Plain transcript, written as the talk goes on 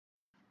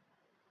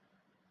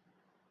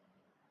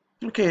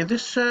Okay,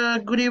 this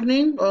good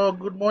evening or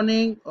good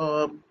morning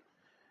or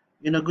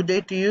good day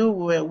to you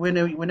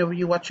whenever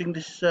you're watching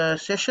this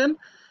session.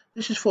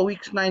 This is for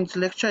week's nine's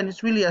lecture, and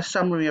it's really a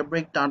summary, a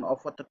breakdown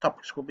of what the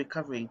topics we'll be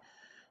covering.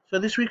 So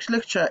this week's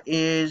lecture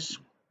is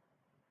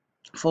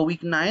for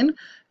week nine.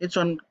 It's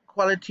on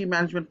quality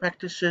management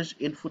practices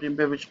in food and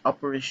beverage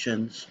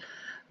operations.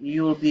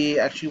 You will be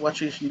actually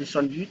watching this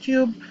on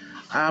YouTube,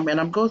 and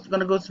I'm going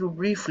to go through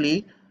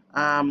briefly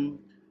um,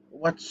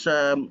 what's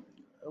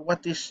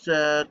what this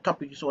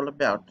topic is all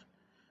about.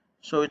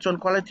 So it's on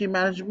quality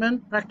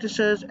management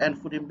practices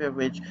and food and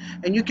beverage,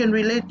 and you can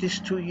relate this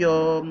to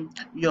your.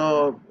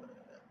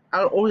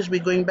 I'll always be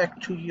going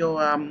back to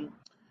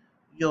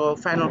your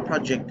final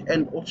project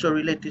and also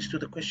relate this to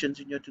the questions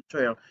in your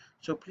tutorial.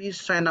 So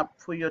please sign up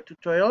for your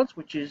tutorials,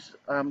 which is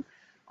on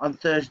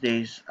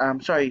Thursdays.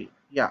 Sorry,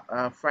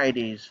 yeah,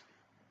 Fridays.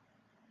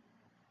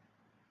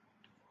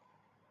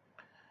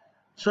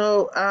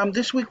 So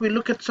this week we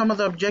look at some of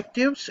the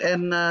objectives,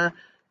 and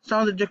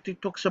some of the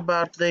objective talks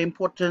about the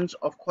importance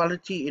of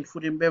quality in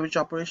food and beverage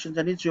operations,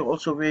 and it's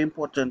also very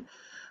important.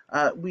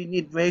 We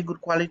need very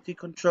good quality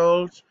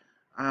controls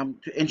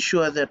to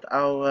ensure that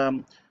our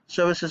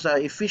services are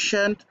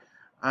efficient,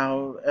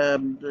 our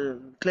the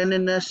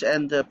cleanliness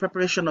and the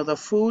preparation of the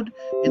food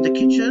in the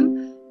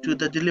kitchen to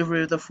the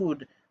delivery of the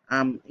food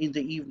in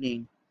the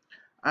evening.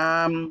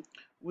 Um,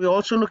 we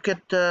also look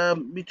at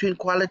between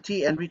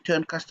quality and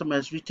return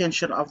customers.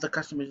 Retention of the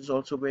customers is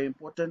also very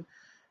important,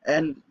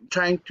 and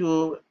trying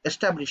to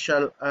establish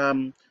a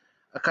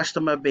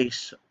customer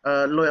base,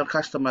 a loyal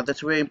customer.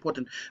 That's very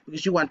important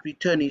because you want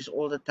returnees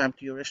all the time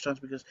to your restaurants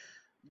because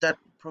that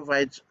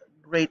provides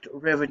great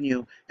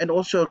revenue and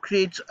also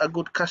creates a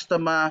good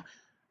customer,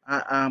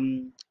 uh,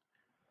 um,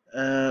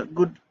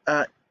 good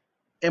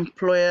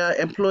employer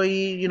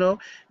employee.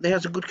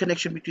 There's a good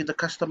connection between the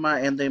customer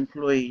and the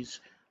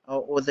employees,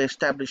 or the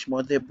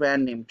establishment or their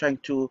brand name, trying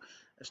to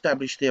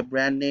establish their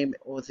brand name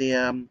or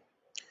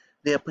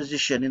their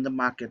position in the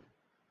market.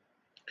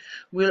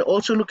 We'll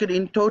also look at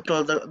in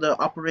total the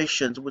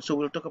operations. So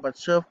we'll talk about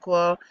serve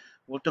qual,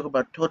 we'll talk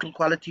about total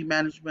quality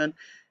management,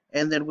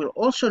 and then we'll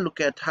also look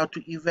at how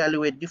to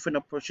evaluate different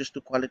approaches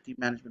to quality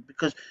management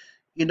because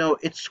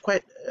it's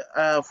quite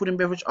food and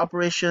beverage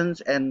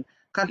operations and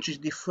countries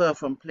differ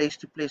from place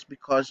to place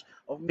because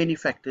of many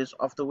factors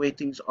of the way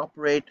things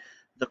operate,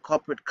 the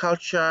corporate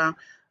culture,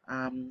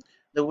 um,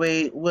 the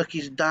way work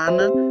is done,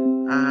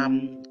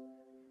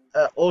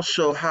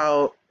 also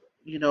how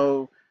you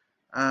know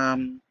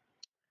um,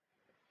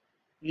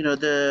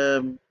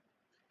 the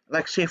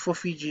like say for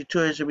Fiji,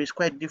 tourism is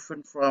quite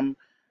different from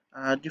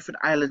different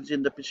islands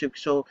in the Pacific.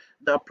 So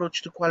the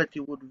approach to quality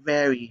would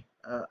vary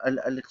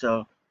a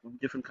little from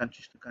different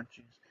countries to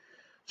countries.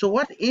 So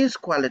what is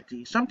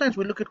quality? Sometimes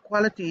we look at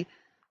quality.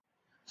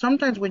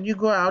 Sometimes when you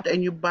go out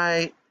and you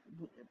buy,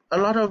 a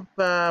lot of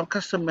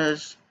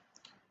customers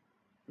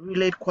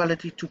relate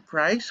quality to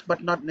price,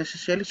 but not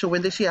necessarily. So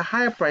when they see a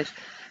higher price,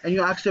 and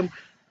you ask them,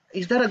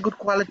 "Is that a good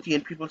quality?"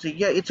 and people say,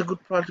 "Yeah, it's a good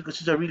quality because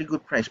it's a really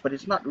good price," but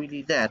it's not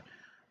really that.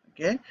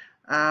 Okay,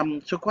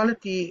 so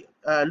quality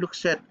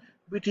looks at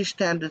British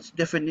standards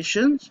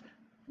definitions,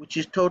 which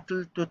is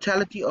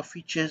totality of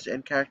features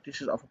and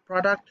characteristics of a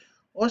product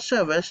or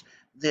service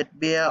that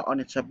bear on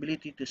its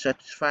ability to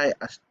satisfy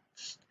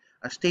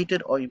a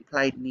stated or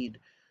implied need.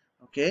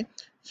 Okay,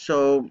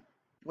 so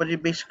what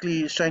it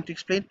basically is trying to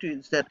explain to you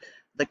is that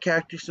the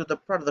characteristics of the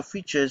product, the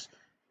features,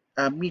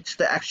 meets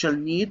the actual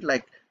need,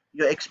 like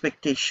your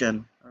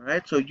expectation. All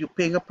right, so you're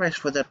paying a price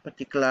for that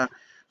particular.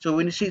 So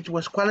when you see it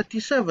was quality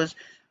service,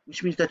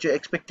 which means that your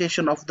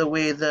expectation of the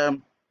way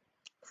the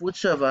food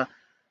server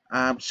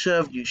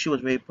served you, she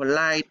was very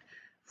polite,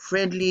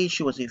 friendly,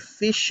 she was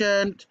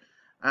efficient.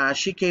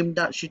 She came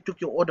down, she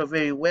took your order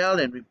very well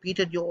and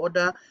repeated your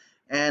order,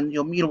 and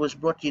your meal was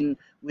brought in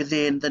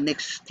within the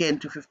next 10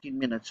 to 15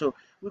 minutes. So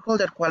we call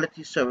that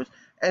quality service,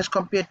 as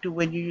compared to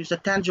when you use a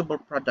tangible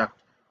product.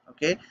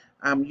 Okay,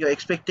 your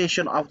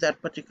expectation of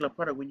that particular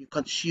product when you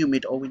consume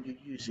it or when you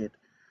use it.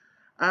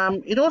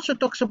 It also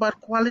talks about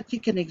quality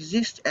can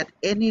exist at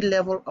any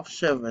level of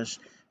service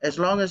as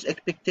long as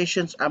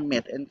expectations are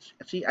met. And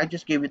see, I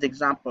just gave you the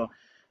example.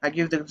 I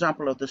gave the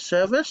example of the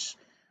service,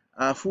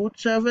 food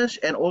service,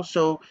 and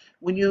also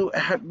when you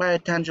buy a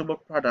tangible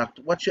product,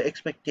 what's your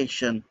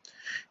expectation?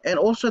 And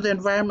also the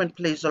environment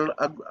plays an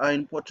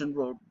important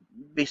role,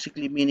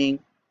 basically meaning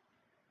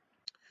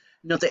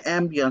the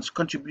ambience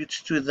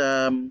contributes to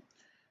the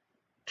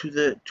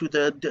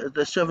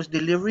service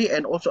delivery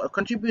and also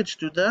contributes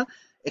to the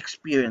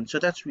experience. So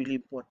that's really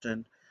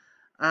important.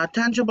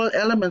 Tangible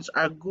elements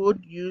are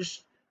goods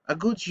used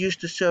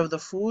to serve the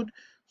food.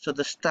 So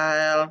the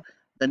style,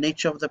 the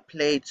nature of the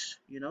plates,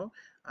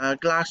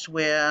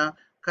 glassware,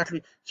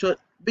 cutlery. So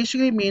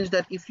basically means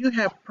that if you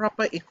have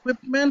proper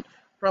equipment,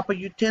 proper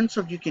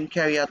utensils, you can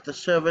carry out the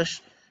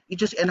service. It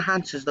just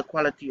enhances the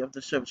quality of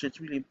the service. So it's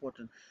really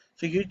important.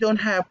 So you don't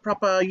have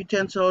proper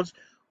utensils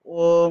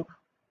or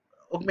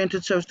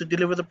augmented service to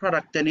deliver the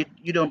product, then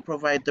you don't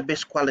provide the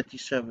best quality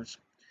service.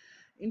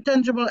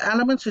 Intangible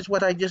elements is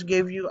what I just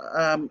gave you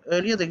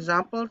earlier, the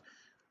example.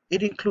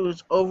 It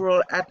includes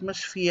overall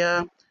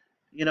atmosphere,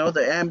 the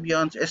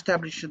ambience,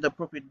 establishing the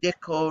appropriate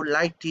decor,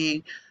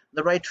 lighting,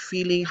 the right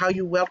feeling, how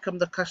you welcome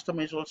the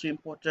customer is also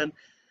important.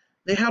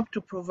 They help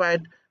to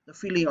provide the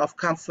feeling of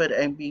comfort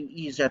and being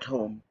ease at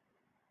home.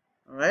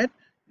 All right,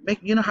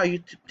 how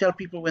you tell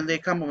people when they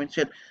come home and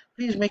said,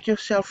 please make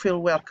yourself feel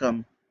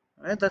welcome.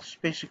 All right, that's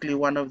basically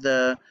one of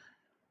the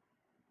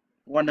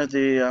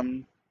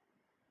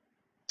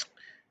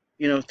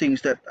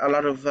things that a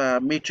lot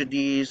of maitre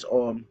d's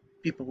or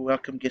people who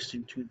welcome guests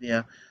into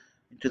the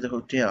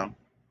hotel.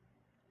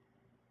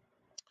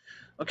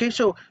 Okay,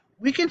 so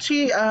we can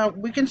say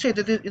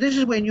that this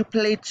is when you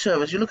plate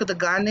service. You look at the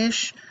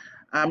garnish,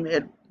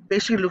 it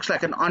basically looks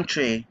like an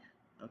entree.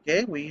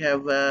 Okay, we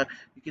have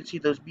you can see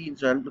those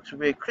beans looks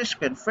very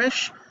crisp and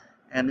fresh,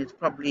 and it's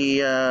probably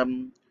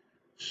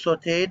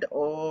sautéed,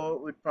 or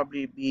would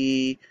probably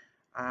be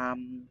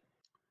um,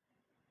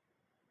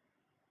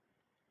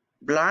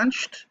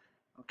 blanched.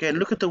 Okay, and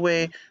look at the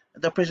way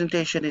the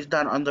presentation is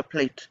done on the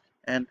plate,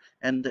 and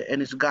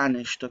it's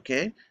garnished.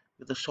 Okay,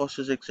 with the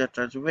sauces,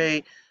 etc.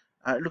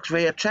 It looks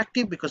very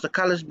attractive because the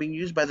colors being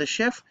used by the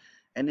chef,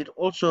 and it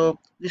also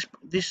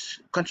this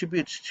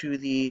contributes to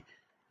the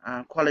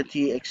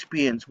quality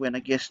experience when a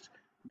guest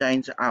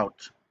dines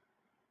out.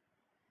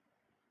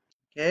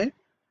 Okay.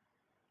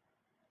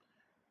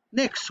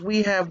 Next,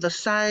 we have the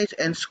size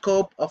and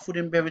scope of food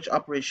and beverage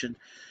operations.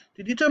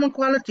 To determine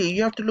quality,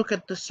 you have to look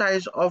at the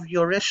size of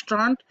your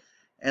restaurant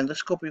and the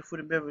scope of your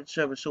food and beverage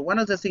service. So one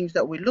of the things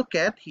that we look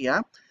at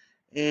here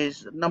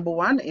is, number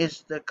one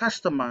is the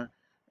customer.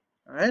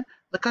 All right,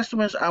 the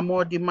customers are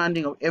more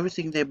demanding of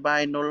everything they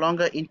buy, no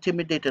longer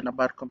intimidated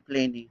about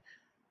complaining.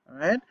 All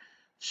right,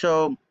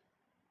 so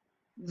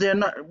they're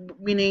not,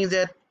 meaning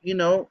that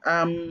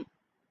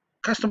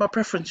customer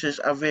preferences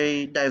are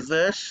very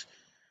diverse.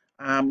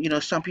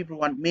 Some people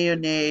want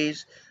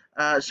mayonnaise,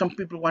 some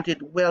people want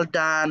it well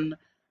done,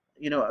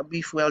 a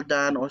beef well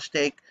done or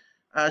steak.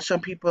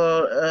 Some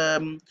people,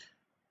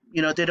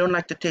 they don't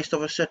like the taste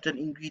of a certain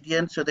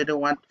ingredient, so they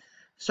don't want.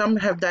 Some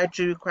have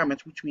dietary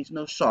requirements, which means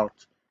no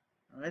salt.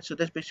 All right, so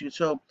that's basically,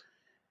 so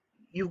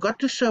you've got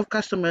to serve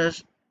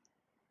customers,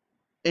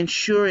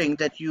 ensuring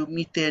that you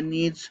meet their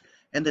needs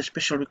and their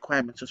special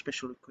requirements or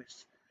special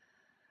requests.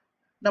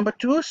 Number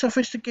two,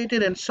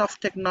 sophisticated and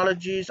soft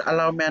technologies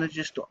allow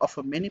managers to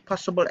offer many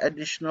possible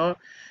additional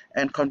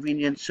and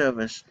convenient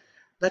service.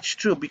 That's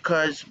true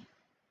because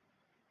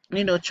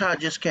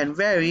charges can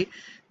vary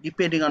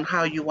depending on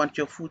how you want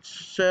your food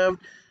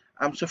served.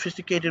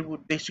 Sophisticated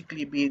would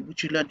basically be,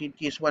 which you learned in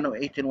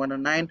TS108 and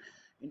 109,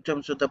 in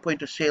terms of the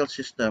point of sale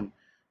system,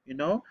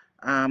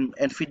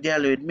 and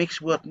Fidelio. It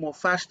makes work more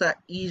faster,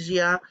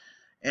 easier,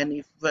 and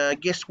if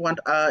guests want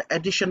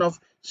addition of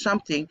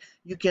something,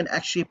 you can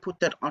actually put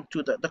that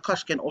onto the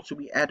cost can also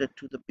be added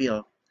to the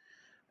bill.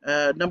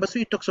 Number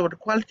three talks about the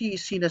quality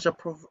is seen as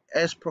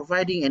as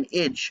providing an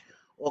edge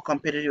or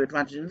competitive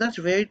advantage, and that's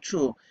very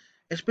true,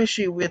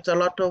 especially with a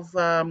lot of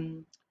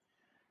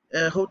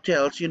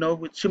hotels,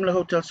 with similar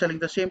hotels selling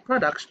the same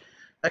products.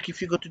 Like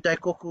if you go to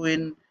Daikoku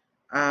in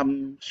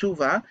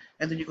Suva,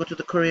 and then you go to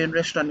the Korean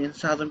restaurant in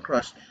Southern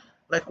Cross,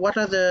 like what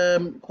are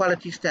the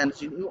quality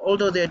standards?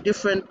 Although there are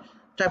different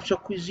types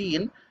of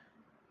cuisine,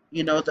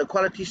 the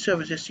quality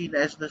service is seen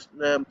as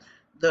the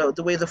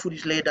way the food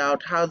is laid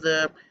out, how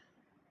the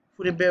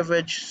food and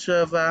beverage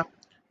server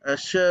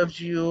serves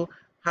you,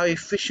 how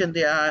efficient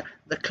they are,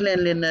 the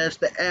cleanliness,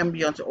 the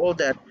ambience, all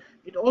that.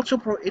 It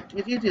also it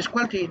is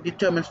quality, it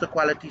determines the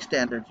quality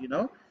standards.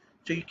 So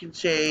you can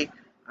say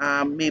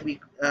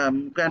maybe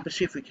Grand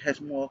Pacific has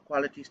more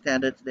quality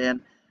standards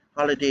than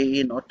Holiday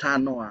Inn or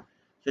Tanoa.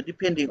 So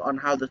depending on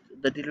how the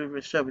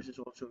delivery service is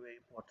also very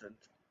important.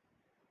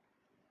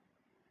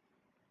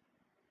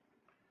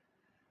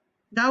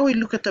 Now we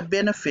look at the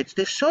benefits.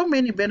 There's so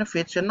many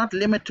benefits and not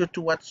limited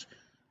to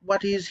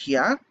what is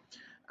here.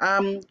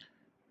 Um,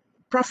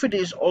 Profit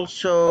is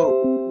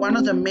also one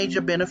of the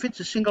major benefits,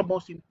 the single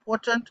most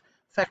important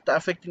factor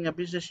affecting a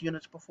business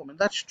unit's performance.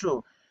 That's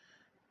true.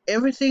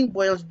 Everything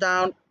boils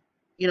down,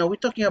 we're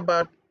talking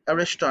about a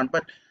restaurant,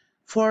 but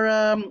for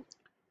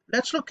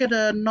let's look at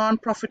a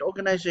non-profit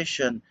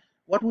organization.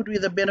 What would be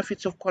the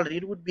benefits of quality?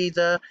 It would be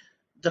the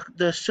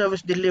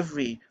service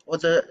delivery or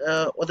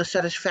the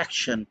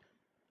satisfaction,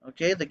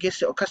 okay, the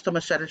guest or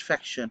customer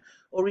satisfaction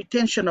or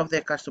retention of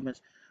their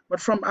customers. But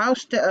from our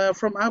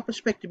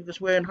perspective, because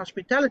we're in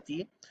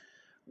hospitality,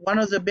 one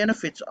of the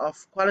benefits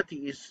of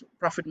quality is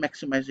profit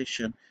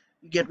maximization.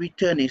 You get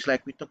returnees,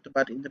 like we talked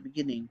about in the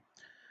beginning.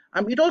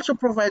 It also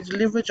provides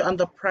leverage on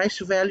the price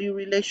value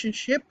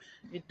relationship.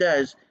 It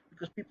does,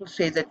 because people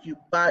say that you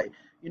buy,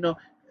 you know,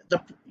 a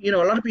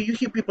lot of people, you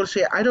hear people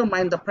say, I don't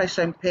mind the price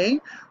I'm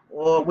paying,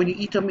 or when you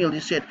eat a meal,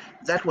 you said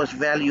that was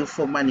value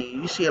for money.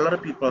 You see a lot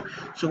of people.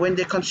 So when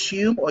they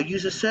consume or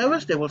use a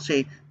service, they will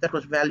say that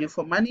was value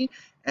for money,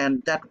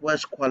 and that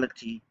was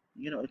quality.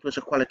 It was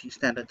a quality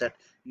standard that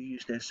you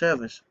use their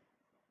service.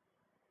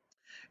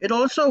 It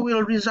also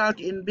will result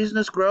in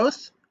business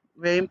growth.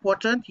 Very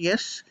important,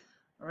 yes.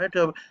 All right,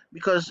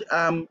 because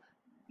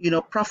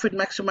profit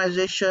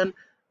maximization,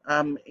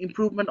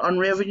 improvement on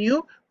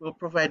revenue will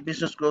provide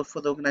business growth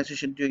for the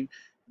organization during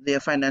their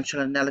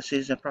financial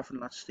analysis and profit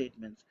and loss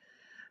statements.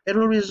 It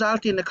will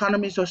result in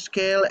economies of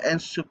scale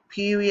and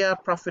superior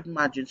profit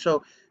margins.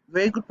 So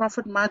very good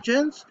profit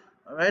margins,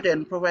 all right,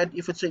 and provide,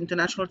 if it's an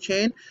international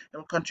chain, it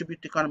will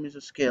contribute to economies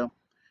of scale.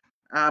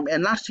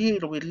 And lastly,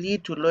 it will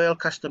lead to loyal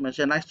customers.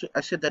 And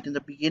I said that in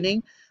the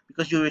beginning,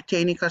 because you're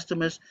retaining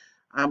customers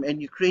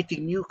and you're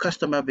creating new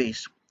customer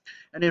base.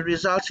 And it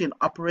results in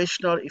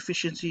operational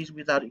efficiencies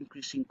without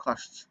increasing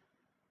costs.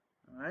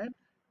 All right.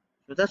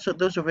 So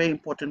those are very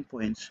important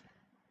points.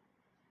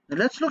 Now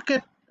let's look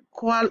at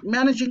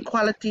managing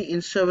quality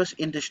in service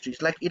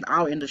industries, like in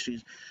our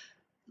industries.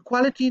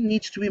 Quality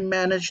needs to be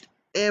managed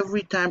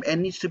every time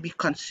and needs to be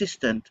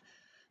consistent.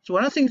 So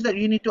one of the things that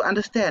you need to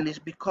understand is,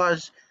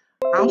 because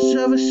our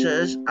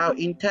services are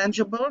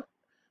intangible,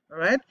 all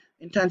right?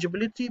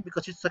 Intangibility,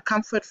 because it's the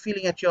comfort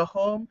feeling at your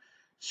home,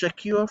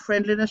 secure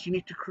friendliness, you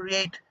need to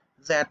create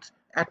that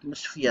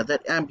atmosphere,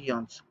 that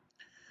ambience.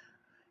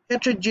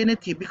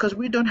 Heterogeneity, because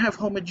we don't have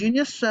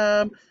homogeneous,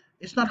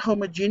 it's not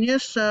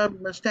homogeneous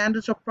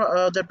standards of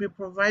that we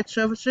provide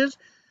services.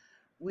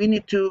 We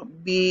need to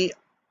be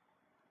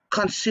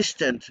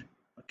consistent.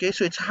 Okay,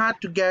 so it's hard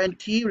to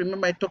guarantee.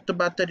 Remember, I talked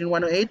about that in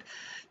 108,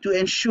 to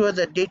ensure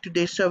that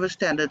day-to-day service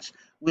standards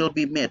will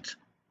be met.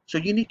 So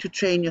you need to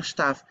train your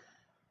staff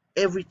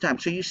every time.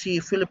 So you see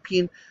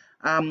Philippine,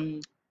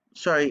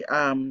 sorry,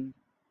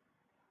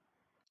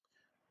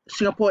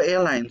 Singapore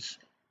Airlines,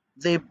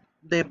 they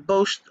they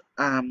boast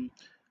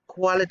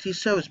quality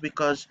service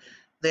because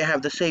they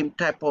have the same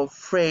type of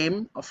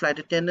frame of flight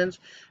attendants,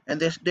 and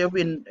they've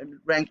been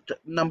ranked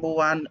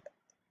 #1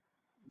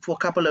 for a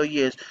couple of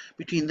years,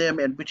 between them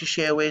and British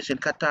Airways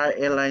and Qatar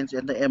Airlines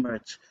and the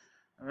Emirates.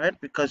 All right,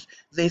 because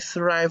they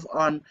thrive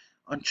on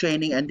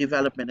training and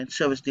development and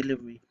service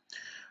delivery.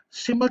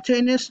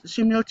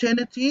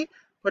 Simultaneity,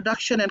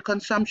 production and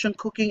consumption,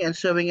 cooking and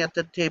serving at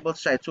the table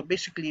site. So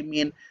basically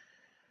mean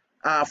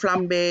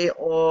flambe,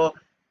 or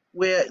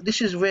where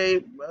this is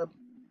very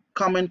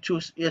common to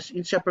is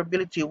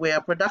inseparability,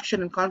 where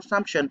production and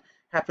consumption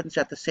happens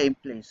at the same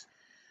place.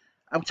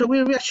 So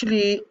we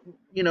actually,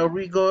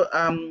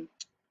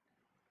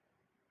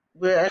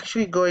 we're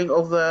actually going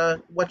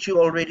over what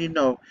you already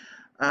know.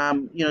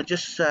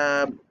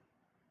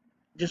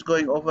 Just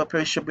going over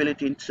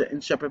perishability,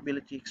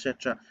 inseparability,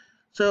 etc.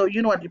 So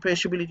you know what the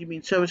perishability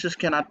means. Services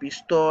cannot be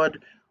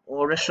stored,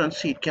 or restaurant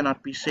seat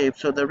cannot be saved.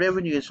 So the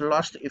revenue is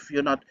lost if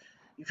you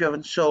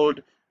haven't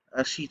sold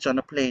seats on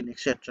a plane,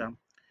 etc.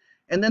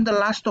 And then the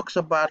last talks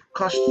about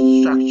cost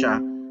structure.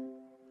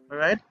 All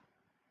right.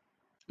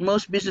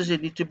 Most businesses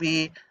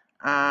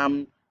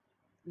um,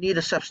 need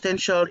a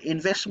substantial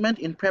investment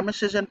in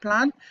premises and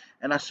plant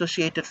and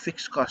associated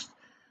fixed costs.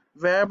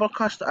 Variable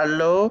costs are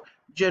low.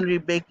 Generally,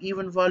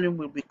 break-even volume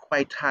will be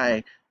quite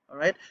high. All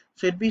right.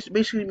 So it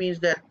basically means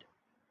that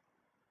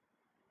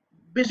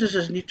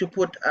businesses need to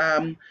put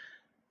a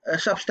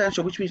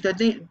substantial, which means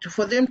that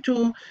for them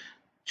to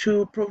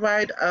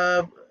provide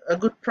a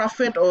good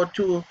profit, or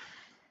to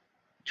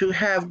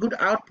have good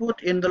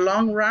output in the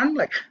long run,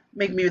 like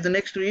maybe the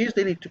next 3 years,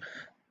 they need to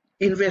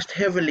invest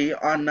heavily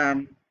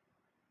on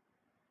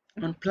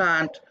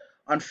plant,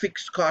 on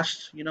fixed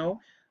costs,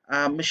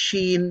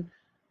 machine,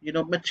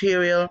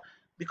 material,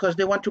 because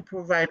they want to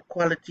provide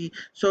quality.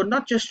 So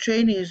not just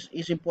training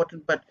is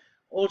important, but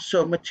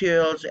also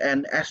materials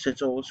and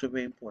assets are also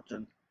very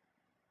important.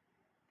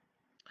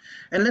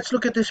 And let's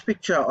look at this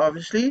picture.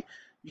 Obviously,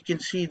 you can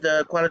see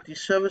the quality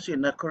service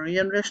in a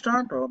Korean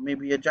restaurant or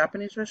maybe a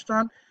Japanese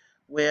restaurant,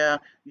 where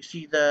you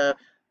see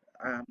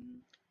um,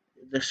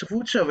 the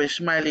food service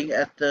smiling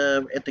at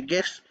the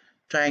guests,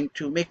 trying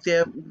to make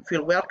them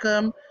feel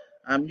welcome.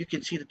 You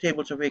can see the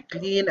tables are very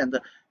clean, and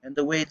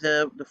the way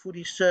the food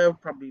is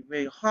served, probably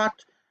very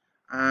hot.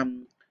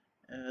 Um,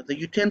 the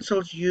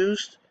utensils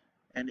used,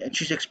 and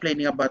she's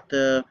explaining about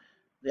the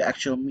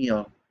actual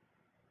meal.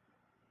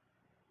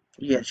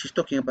 Yeah, she's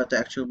talking about the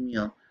actual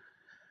meal.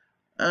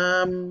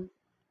 Um,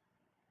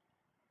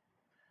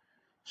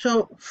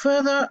 so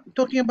further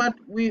talking about,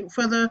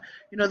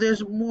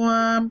 there's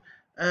more.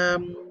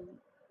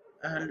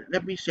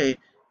 Let me say,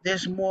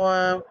 there's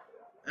more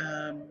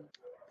um,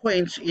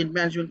 points in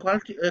management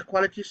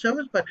quality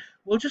service, but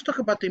we'll just talk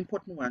about the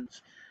important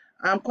ones.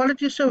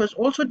 Quality service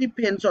also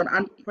depends on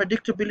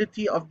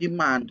unpredictability of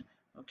demand.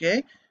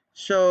 Okay,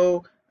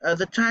 so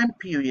the time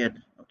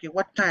period. Okay,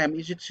 what time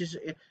is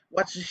it?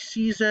 What's the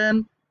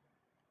season?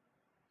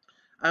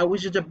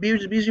 Which is the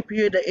busy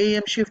period, the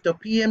AM shift, the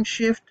PM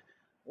shift,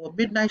 or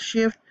midnight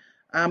shift,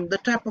 the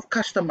type of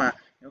customer,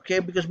 okay,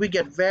 because we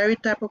get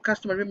varied type of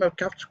customer. Remember,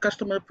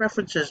 customer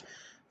preferences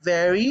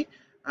vary.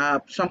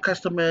 Some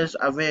customers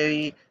are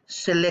very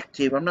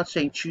selective. I'm not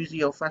saying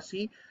choosy or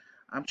fussy.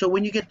 So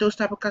when you get those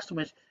type of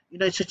customers,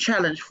 it's a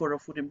challenge for a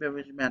food and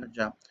beverage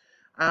manager.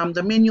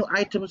 The menu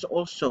items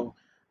also.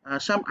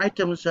 Some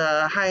items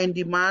are high in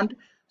demand,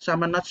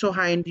 some are not so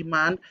high in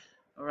demand.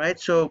 All right,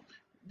 so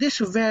this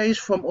varies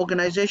from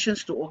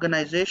organizations to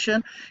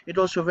organization. It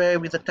also varies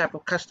with the type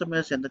of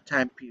customers and the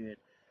time period.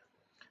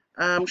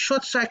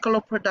 Short cycle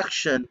of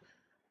production,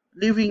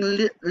 leaving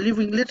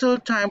little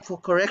time for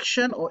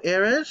correction or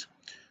errors.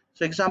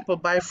 So example,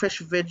 buy fresh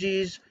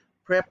veggies,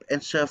 prep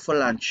and serve for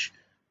lunch.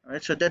 All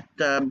right, so that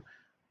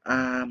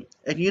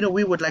and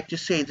we would like to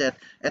say that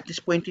at this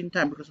point in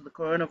time, because of the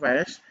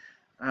coronavirus,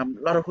 a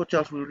lot of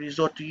hotels will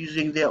resort to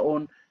using their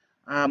own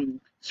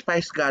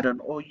spice garden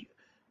or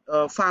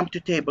farm to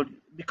table,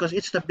 because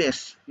it's the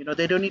best.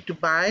 They don't need to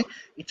buy.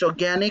 It's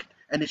organic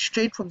and it's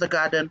straight from the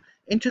garden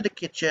into the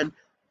kitchen,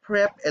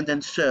 prep and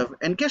then serve.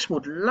 And guests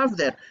would love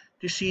that,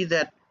 to see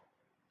that,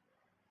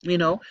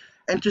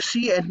 and to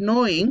see and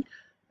knowing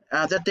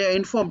that they're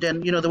informed.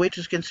 And the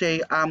waitress can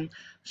say,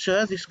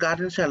 sir, this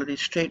garden salad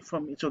is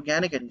it's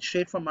organic and it's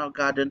straight from our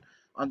garden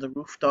on the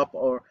rooftop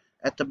or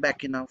at the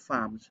back in our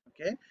farms.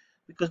 Okay,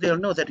 because they'll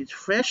know that it's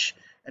fresh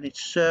and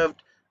it's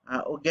served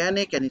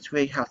organic and it's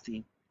very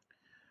healthy.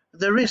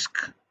 The risk,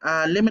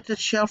 limited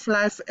shelf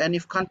life, and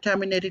if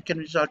contaminated can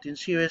result in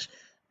serious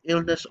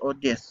illness or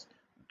death.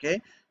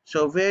 Okay,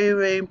 so very,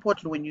 very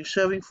important when you're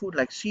serving food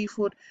like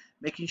seafood,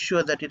 making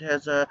sure that it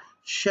has a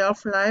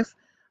shelf life,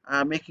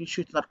 making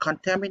sure it's not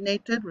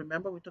contaminated.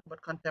 Remember, we talked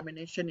about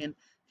contamination in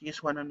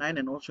TS109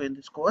 and also in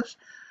this course.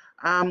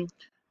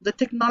 The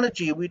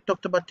technology, we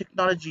talked about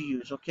technology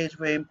use. Okay, it's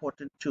very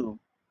important too.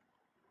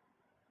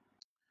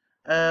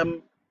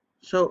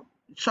 So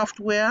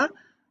software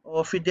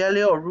or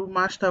Fidelia or Room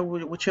Master,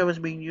 whichever is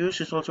being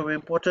used, is also very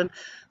important.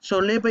 So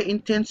labor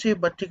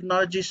intensive, but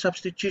technology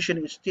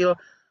substitution is still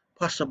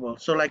possible.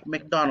 So like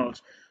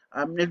McDonald's.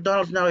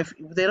 McDonald's now, if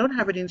they don't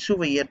have it in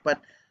Suva yet, but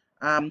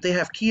they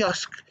have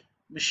kiosk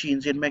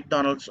machines in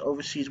McDonald's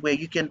overseas where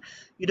you don't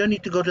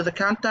need to go to the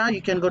counter.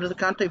 You can go to the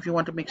counter if you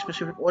want to make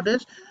specific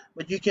orders,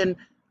 but you can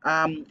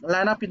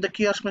line up in the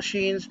kiosk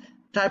machines,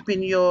 type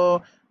in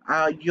your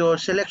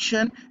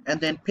selection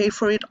and then pay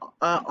for it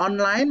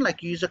online,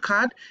 like use a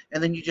card,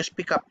 and then you just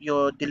pick up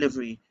your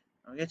delivery.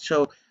 Okay,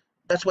 so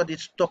that's what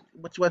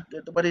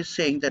what it's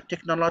saying, that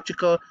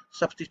technological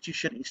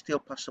substitution is still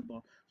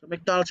possible. So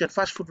McDonald's and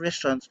fast food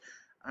restaurants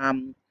are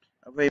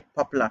very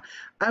popular.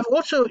 I'm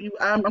going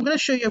to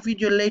show you a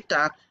video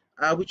later,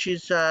 which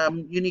is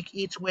Unique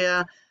Eats,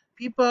 where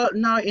people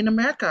now in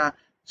America,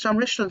 some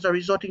restaurants are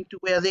resorting to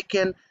where they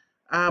can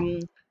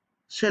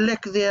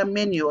select their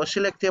menu or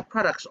select their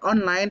products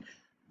online,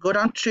 go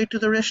down straight to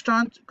the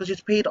restaurant because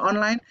it's paid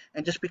online,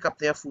 and just pick up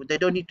their food. They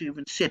don't need to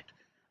even sit.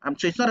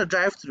 So it's not a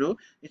drive-through,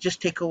 it's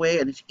just takeaway,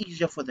 and it's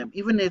easier for them.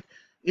 Even if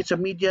it's a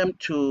medium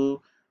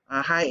to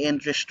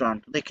high-end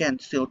restaurant, they can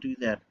still do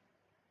that.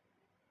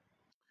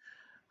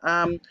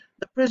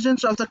 The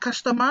presence of the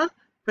customer,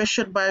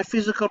 pressured by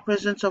physical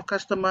presence of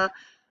customer.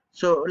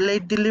 So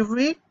late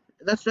delivery,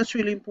 that's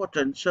really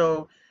important.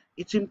 So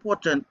it's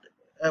important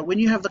when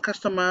you have the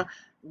customer,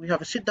 we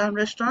have a sit-down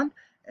restaurant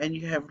and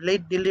you have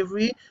late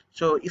delivery.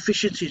 So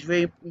efficiency is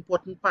very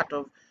important part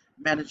of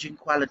managing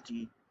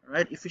quality,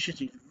 right?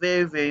 Efficiency is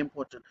very, very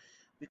important,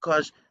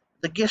 because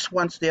the guest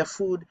wants their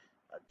food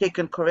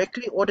taken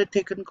correctly, order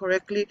taken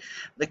correctly.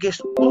 The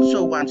guest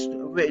also wants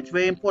it's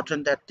very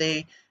important that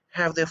they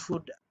have their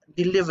food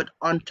delivered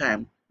on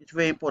time. It's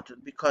very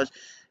important, because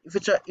if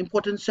it's an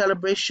important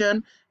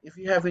celebration, if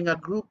you're having a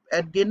group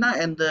at dinner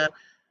and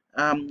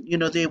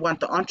they want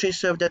the entree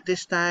served at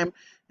this time,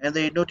 and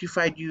they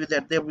notified you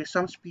that there will be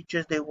some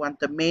speeches, they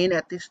want the main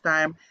at this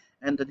time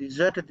and the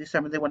dessert at this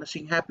time, and they want to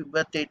sing happy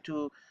birthday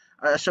to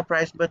a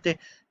surprise birthday,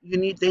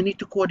 they need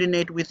to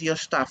coordinate with your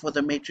staff, or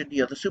the maitre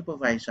d', or the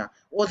supervisor,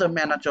 or the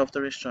manager of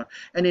the restaurant.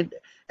 And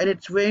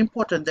it's very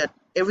important that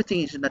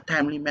everything is in a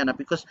timely manner,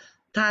 because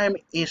time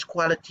is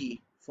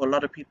quality for a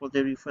lot of people.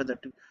 They refer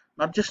that to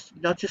not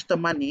just the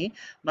money,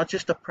 not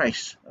just the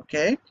price.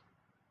 Okay.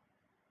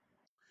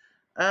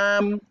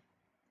 The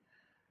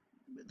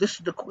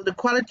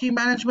quality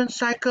management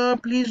cycle.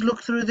 Please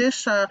look through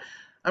this.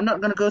 I'm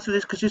not going to go through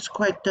this because it's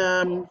quite.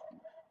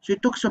 So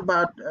it talks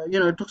about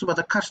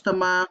the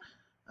customer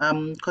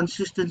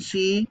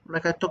consistency,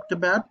 like I talked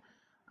about,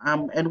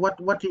 and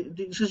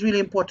this is really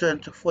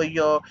important for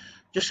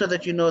just so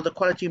that you know, the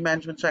quality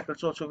management cycle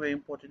is also very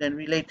important and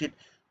related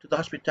to the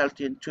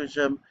hospitality and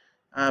tourism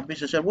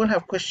business. And we'll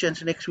have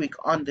questions next week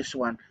on this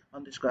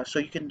class, so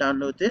you can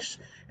download this,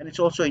 and it's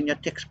also in your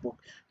textbook.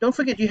 Don't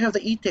forget, you have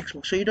the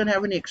e-textbook, so you don't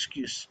have any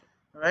excuse.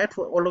 All right,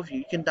 for all of you,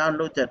 you can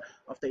download that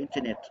off the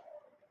internet.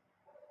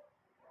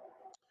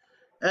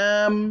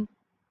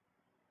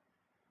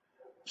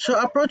 So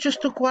approaches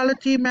to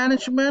quality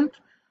management,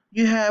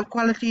 you have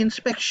quality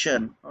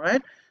inspection. All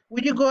right,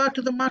 when you go out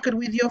to the market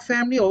with your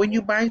family, or when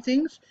you buy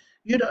things,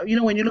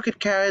 when you look at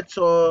carrots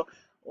or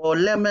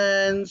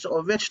lemons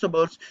or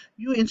vegetables,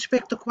 you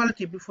inspect the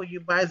quality before you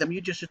buy them.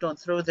 You just don't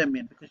throw them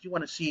in, because you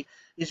want to see,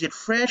 is it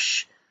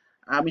fresh,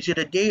 is it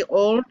a day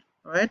old,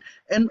 right?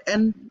 And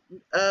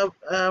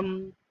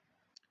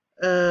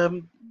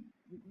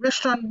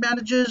restaurant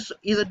managers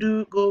either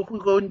who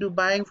go and do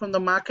buying from the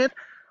market,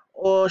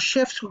 or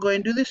chefs who go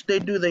and do this, they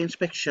do the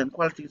inspection,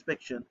 quality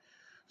inspection.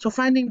 So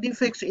finding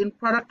defects in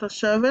product or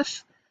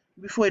service,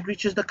 before it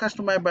reaches the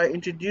customer by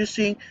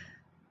introducing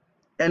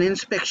an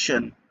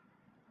inspection.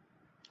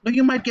 Now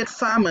you might get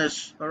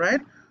farmers, all right,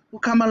 who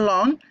come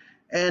along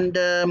and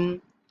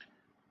who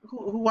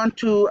want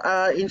to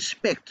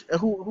inspect,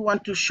 who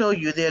want to show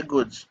you their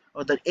goods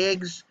or the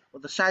eggs or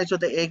the size of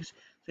the eggs.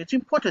 So it's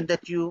important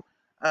that you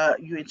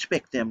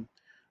inspect them.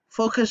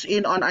 Focus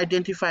in on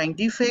identifying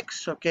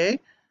defects, okay,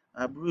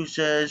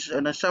 bruises,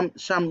 and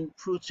some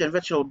fruits and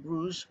vegetable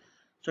bruise.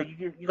 So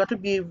you got to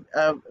be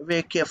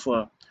very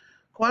careful.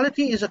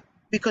 Quality is a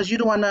because you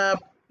don't want to,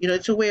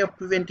 it's a way of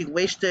preventing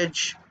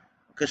wastage,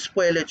 okay,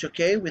 spoilage,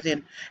 okay,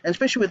 within, and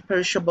especially with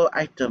perishable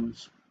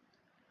items.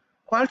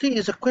 Quality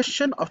is a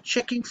question of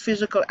checking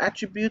physical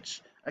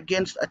attributes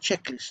against a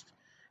checklist.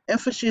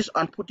 Emphasis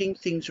on putting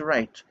things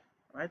right.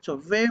 Right? So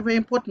very, very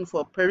important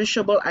for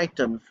perishable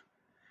items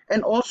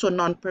and also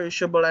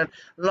non-perishable and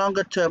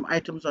longer term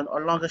items on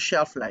or longer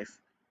shelf life.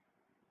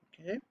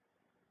 Okay.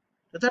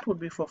 So that would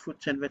be for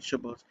fruits and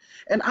vegetables.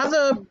 And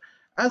other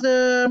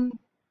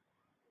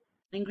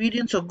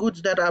ingredients or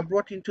goods that are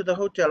brought into the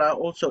hotel are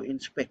also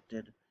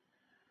inspected.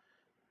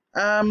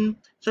 So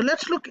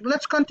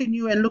let's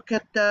continue and look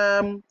at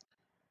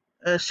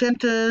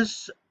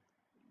centers.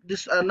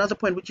 This another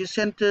point, which is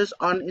centers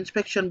on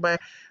inspection by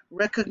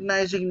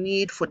recognizing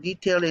need for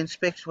detailed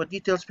inspection for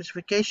detailed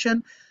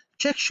specification.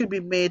 Checks should be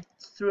made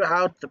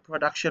throughout the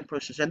production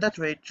process, and that's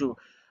very true.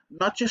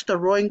 Not just a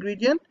raw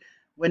ingredient,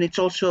 when it's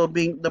also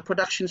being the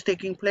production is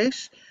taking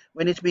place,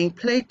 when it's being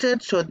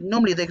plated. So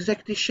normally the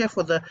executive chef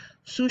or the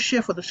sous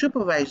chef or the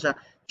supervisor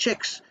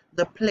checks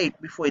the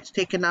plate before it's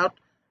taken out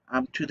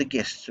to the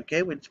guests.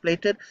 Okay, when it's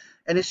plated,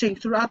 and it's saying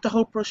throughout the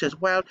whole process.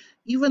 While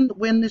even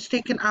when it's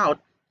taken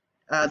out,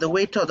 the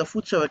waiter or the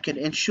food server can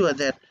ensure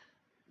that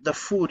the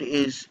food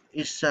is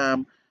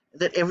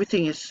that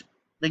everything is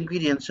the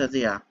ingredients are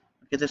there.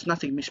 Okay, there's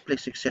nothing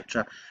misplaced,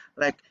 etc.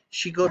 Like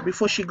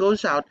before she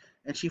goes out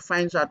and she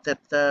finds out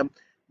that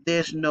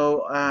there's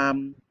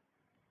no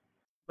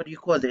what do you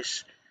call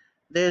this?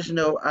 There's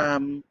no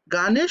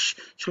garnish.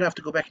 She'll have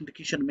to go back in the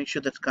kitchen and make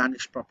sure that's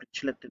garnished properly.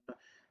 She'll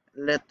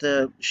let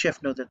the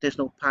chef know that there's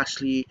no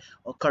parsley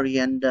or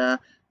coriander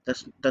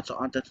that's not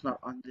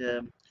on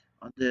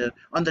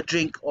the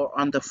drink or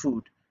on the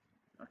food,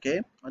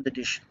 okay, on the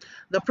dish.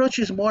 The approach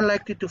is more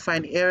likely to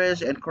find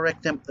errors and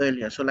correct them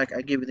earlier. So like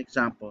I gave an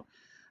example,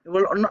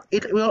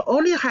 it will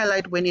only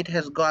highlight when it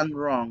has gone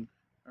wrong.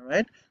 All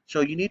right,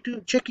 so you need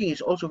to checking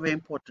is also very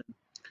important,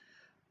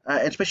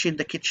 especially in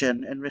the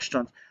kitchen and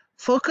restaurants.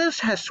 Focus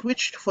has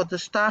switched for the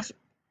staff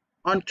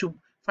onto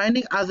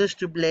finding others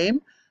to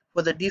blame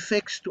for the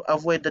defects to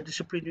avoid the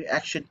disciplinary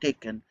action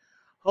taken.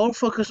 Whole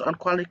focus on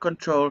quality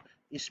control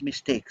is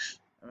mistakes.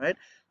 All right.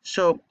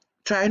 So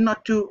try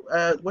not to.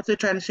 What they're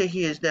trying to say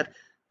here is that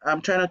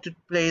try not to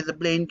play the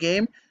blame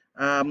game.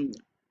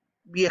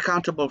 Be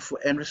accountable for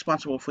and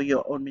responsible for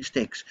your own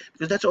mistakes,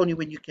 because that's only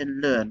when you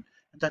can learn,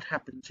 and that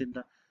happens in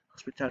the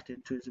hospitality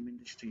and tourism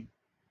industry.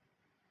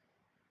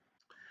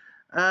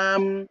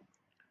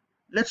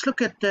 Let's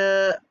look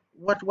at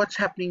what's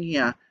happening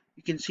here.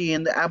 You can see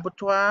in the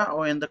abattoir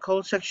or in the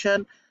cold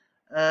section,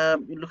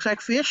 it looks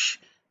like fish,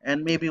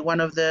 and maybe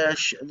one of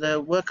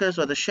the workers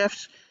or the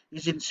chefs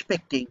is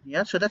inspecting.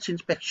 Yeah, so that's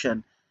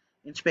inspecting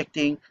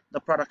the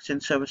products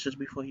and services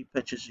before he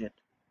purchases it.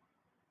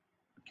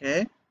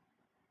 Okay.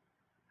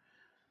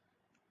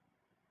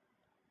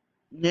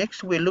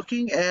 Next, we're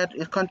looking at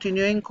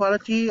continuing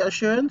quality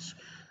assurance.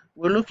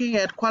 We're looking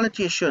at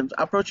quality assurance,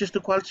 approaches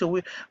to quality. So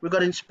we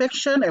got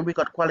inspection and we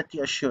got quality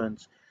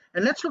assurance.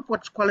 And let's look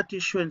what quality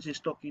assurance is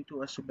talking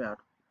to us about.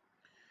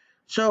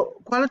 So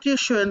quality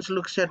assurance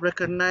looks at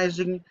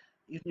recognizing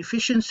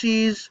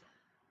inefficiencies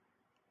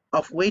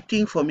of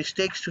waiting for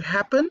mistakes to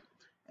happen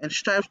and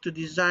strives to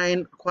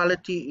design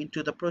quality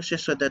into the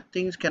process so that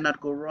things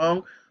cannot go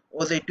wrong,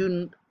 or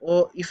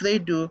if they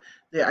do,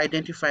 they're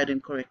identified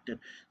and corrected.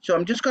 So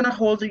I'm just going to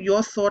hold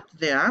your thought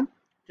there.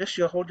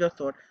 Hold your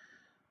thought.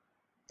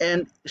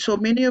 And so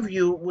many of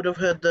you would have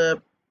heard the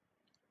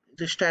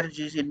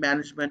strategies in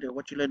management or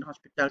what you learn in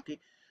hospitality,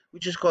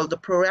 which is called the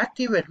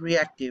proactive and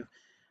reactive.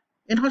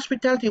 In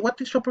hospitality, what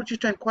this approach is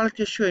trying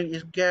quality assurance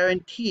is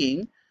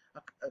guaranteeing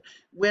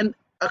when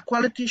a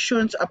quality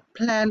assurance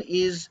plan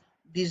is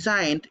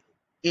designed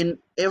in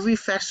every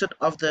facet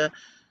of the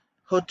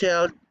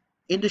hotel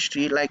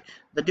industry, like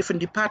the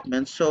different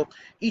departments. So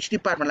each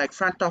department, like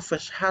front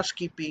office,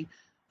 housekeeping,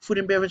 food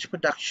and beverage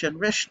production,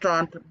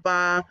 restaurant,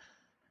 bar,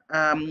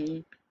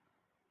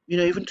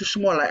 even to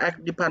smaller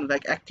departments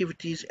like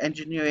activities,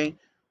 engineering,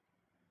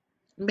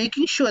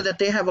 making sure that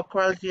they have a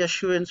quality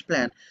assurance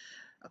plan.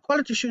 A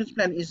quality assurance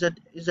plan is a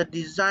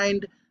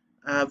designed,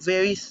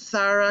 very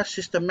thorough,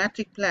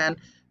 systematic plan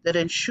that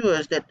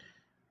ensures that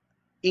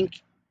a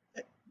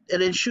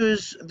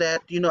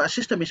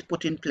system is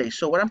put in place.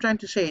 So what I'm trying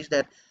to say is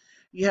that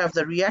you have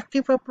the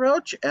reactive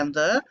approach and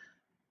the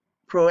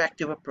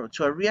proactive approach.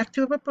 So a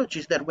reactive approach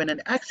is that when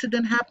an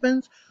accident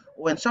happens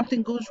or when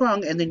something goes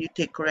wrong, and then you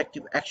take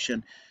corrective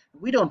action.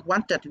 We don't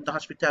want that in the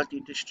hospitality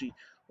industry.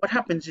 What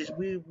happens is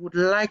we would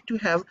like to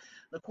have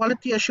the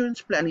quality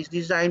assurance plan is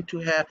designed to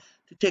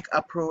to take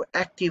a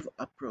proactive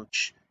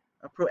approach.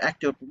 A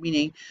proactive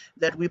meaning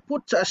that we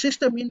put a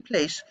system in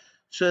place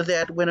so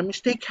that when a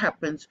mistake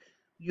happens,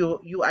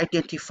 you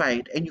identify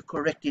it and you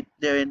correct it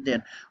there and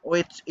then, or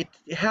it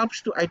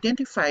helps to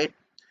identify it,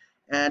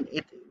 and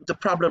the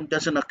problem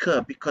doesn't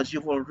occur because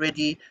you've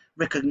already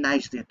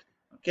recognized it.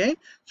 Okay,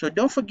 so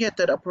don't forget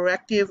that a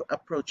proactive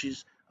approach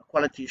is a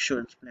quality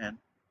assurance plan.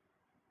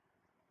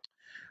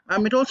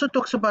 It also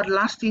talks about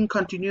lasting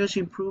continuous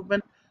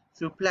improvement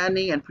through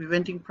planning and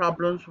preventing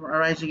problems from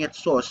arising at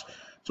source.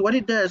 So what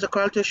it does, a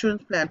quality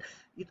assurance plan,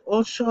 it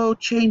also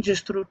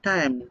changes through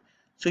time.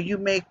 So you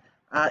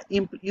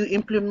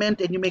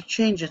implement and you make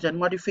changes and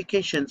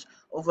modifications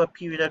over a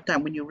period of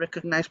time when you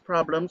recognize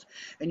problems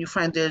and you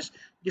find there's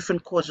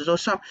different causes, or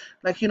some,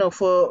 like,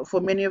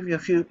 for many of you,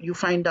 if you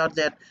find out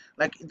that,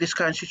 like this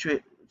current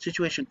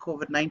situation,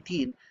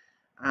 COVID-19,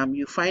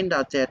 you find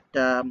out that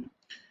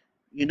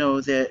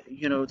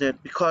that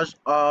because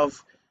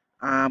of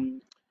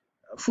um,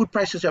 food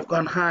prices have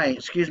gone high,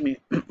 excuse me.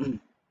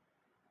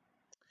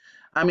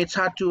 It's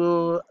hard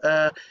to,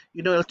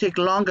 it'll take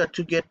longer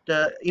to get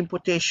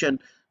importation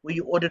where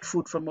you ordered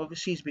food from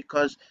overseas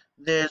because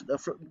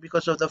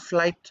because of the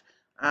flight,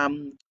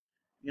 um,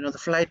 the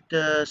flight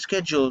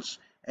schedules,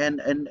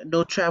 and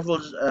no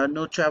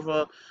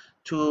travel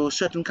to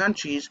certain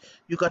countries.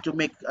 You got to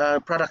make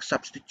product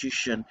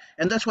substitution,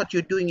 and that's what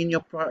you're doing in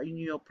your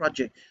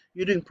project.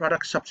 You're doing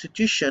product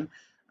substitution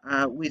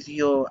with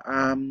your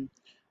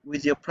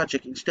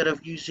project. Instead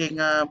of using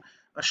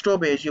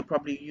strawberries, you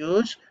probably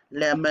use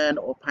lemon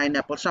or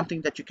pineapple,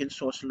 something that you can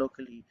source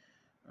locally,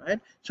 right?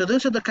 So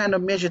those are the kind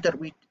of measures that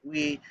we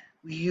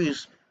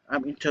use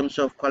in terms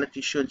of quality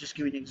assurance. Just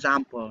give you an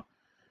example.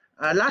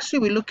 Lastly,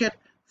 we look at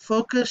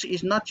focus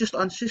is not just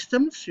on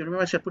systems. You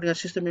remember I said putting a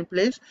system in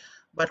place,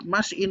 but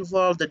must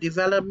involve the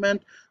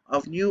development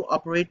of new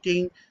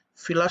operating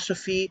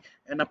philosophy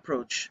and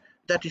approach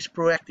that is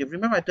proactive.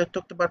 Remember I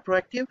talked about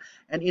proactive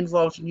and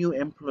involves new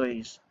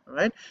employees,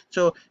 right?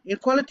 So in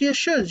quality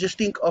assurance, just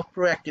think of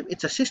proactive.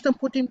 It's a system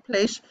put in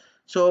place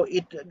so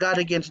it guard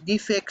against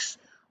defects,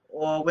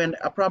 or when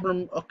a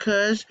problem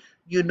occurs,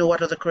 you know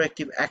what are the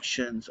corrective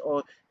actions,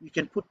 or you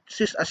can put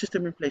a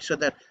system in place so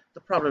that the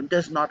problem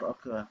does not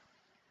occur.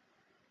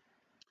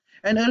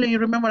 And earlier, you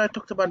remember I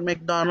talked about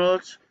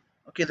McDonald's,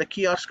 okay, the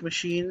kiosk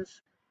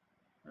machines,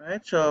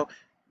 right? So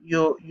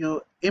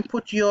you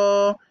input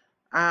your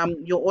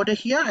order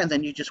here, and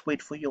then you just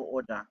wait for your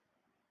order,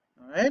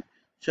 all right?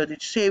 So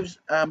it saves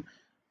a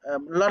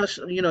lot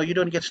of, you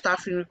don't get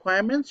staffing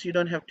requirements, you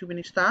don't have too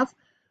many staff,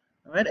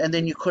 all right? And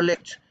then you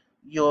collect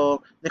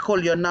they call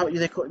your now,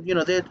 they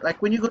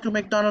like when you go to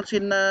McDonald's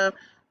in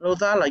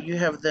Lodala, you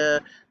have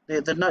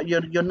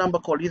your number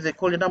call. They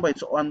call your number,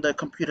 it's on the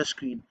computer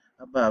screen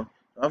above.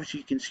 Obviously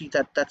you can see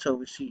that that's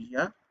overseas,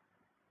 yeah.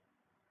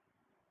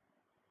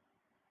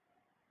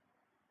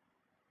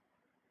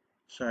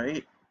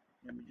 Sorry,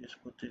 let me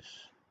just put this.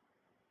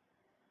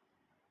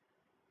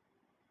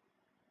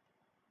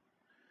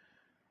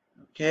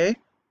 Okay,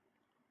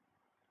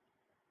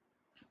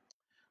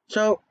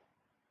 so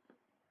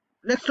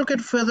let's look at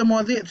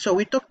furthermore. So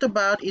we talked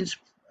about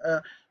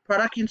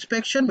product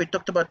inspection. We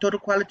talked about total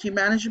quality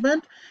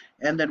management,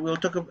 and then we'll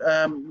talk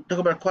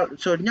about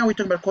so now we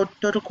talk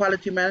about total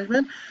quality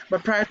management.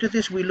 But prior to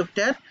this, we looked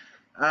at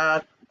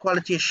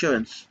quality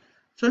assurance.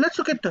 So let's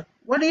look at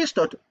what is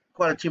total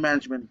quality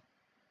management.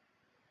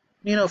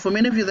 For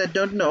many of you that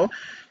don't know,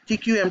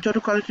 TQM,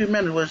 Total Quality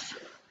Management, was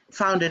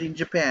founded in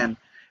Japan,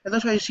 and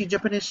that's why you see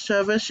Japanese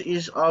service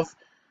is of,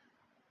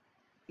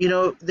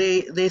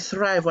 they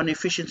thrive on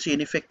efficiency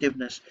and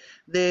effectiveness.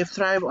 They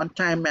thrive on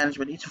time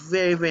management. It's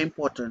very, very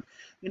important.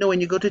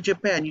 When you go to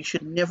Japan, you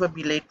should never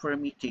be late for a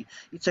meeting.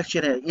 It's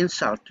actually an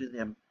insult to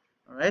them.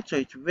 All right, so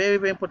it's very,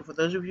 very important for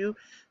those of you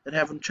that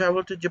haven't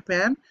traveled to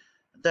Japan.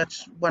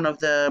 That's one of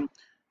the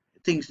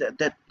things that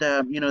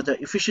the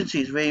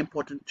efficiency is very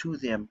important to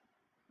them.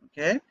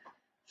 Okay,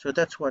 so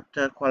that's what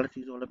quality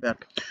is all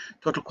about.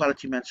 Total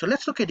quality management. So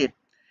let's look at it.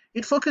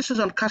 It focuses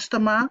on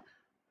customer,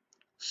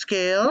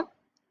 scale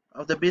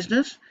of the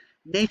business,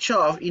 nature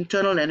of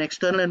internal and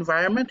external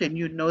environment, and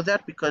you know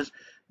that because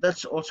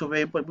that's also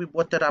very important. We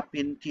brought that up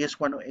in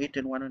TS108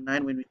 and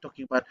 109 when we're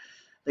talking about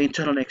the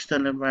internal and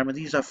external environment.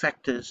 These are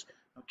factors,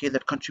 okay,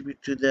 that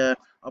contribute to the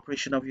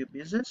operation of your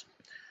business.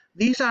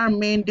 These are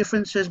main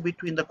differences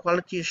between the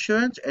quality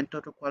assurance and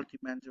total quality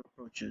management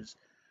approaches,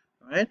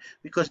 right?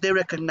 Because they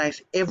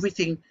recognize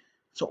everything,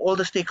 so all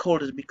the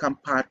stakeholders become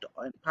part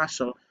and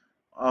parcel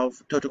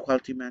of total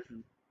quality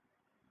management.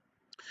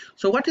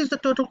 So what is the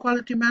total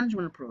quality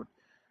management approach?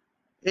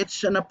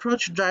 It's an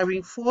approach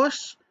driving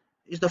force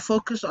is the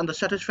focus on the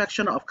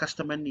satisfaction of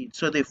customer needs.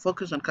 So they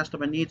focus on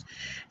customer needs.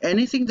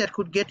 Anything that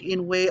could get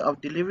in way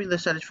of delivering the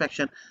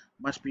satisfaction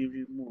must be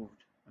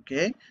removed.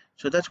 Okay,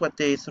 so that's what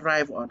they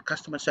thrive on: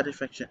 customer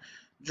satisfaction,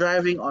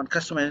 driving on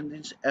customer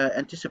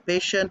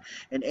anticipation,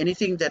 and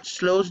anything that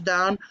slows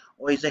down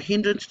or is a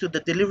hindrance to the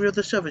delivery of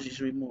the service is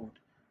removed.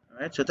 All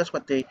right, so that's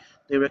what they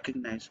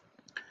recognize.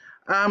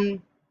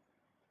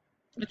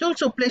 It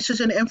also places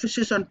an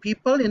emphasis on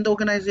people in the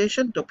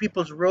organization. The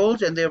people's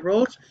roles and their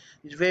roles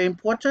is very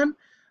important.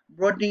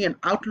 Broadening an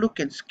outlook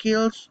and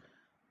skills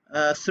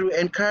through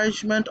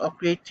encouragement of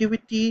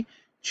creativity,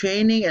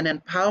 training, and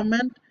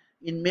empowerment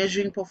in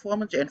measuring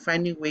performance and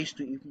finding ways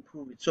to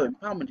improve it. So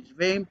empowerment is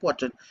very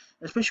important,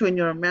 especially when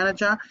you're a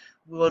manager.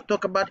 We will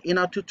talk about in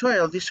our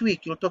tutorial this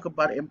week. You'll talk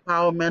about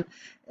empowerment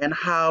and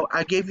how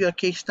I gave you a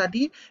case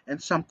study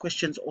and some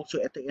questions also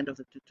at the end of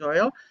the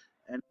tutorial,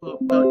 and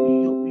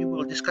we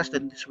will discuss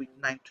them this week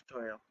 9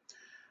 tutorial.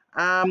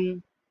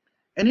 Um,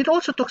 and it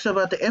also talks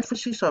about the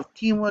emphasis of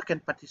teamwork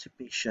and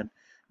participation.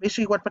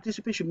 Basically, what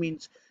participation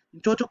means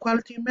in total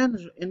quality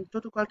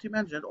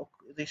management,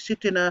 they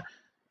sit in a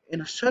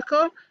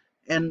circle,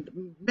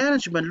 and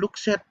management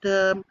looks at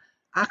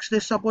asks their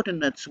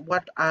subordinates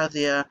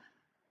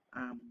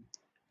um,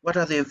 what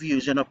are their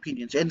views and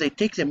opinions, and they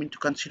take them into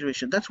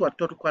consideration. That's what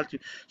total quality.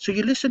 So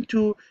you listen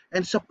to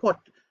and support.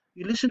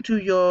 You listen to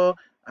your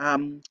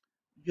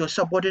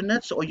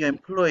subordinates or your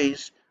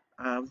employees'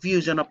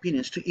 views and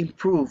opinions to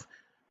improve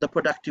the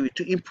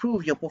productivity, to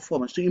improve your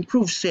performance, to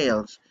improve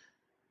sales.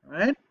 All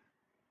right.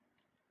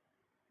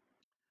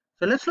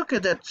 So let's look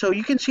at that. So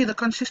you can see the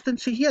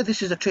consistency here.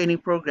 This is a training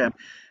program.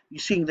 You're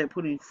seeing they're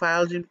putting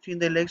files in between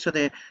their legs, so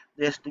it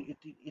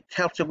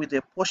helps them with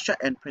their posture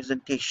and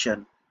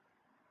presentation.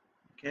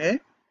 Okay.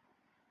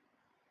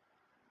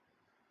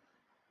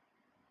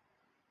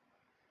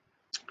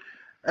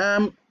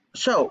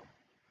 So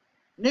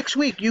next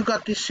week you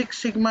got this Six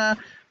Sigma.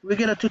 We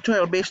get a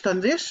tutorial based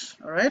on this.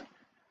 All right.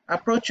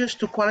 Approaches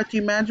to quality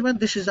management.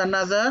 This is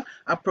another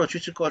approach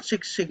which is called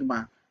Six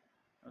Sigma.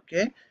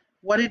 Okay.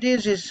 What it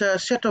is a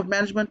set of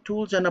management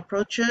tools and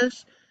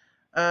approaches.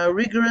 A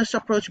rigorous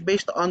approach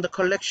based on the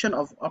collection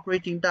of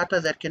operating data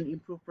that can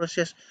improve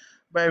process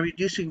by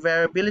reducing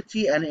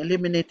variability and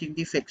eliminating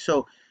defects.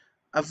 So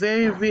a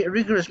very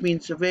rigorous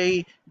means a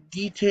very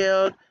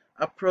detailed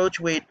approach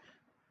where it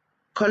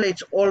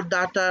collates all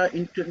data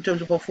in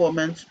terms of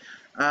performance,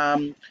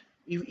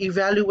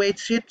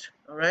 evaluates it,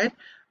 all right,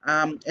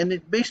 and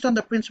it based on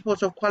the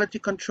principles of quality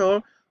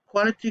control,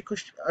 quality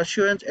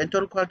assurance, and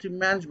total quality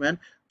management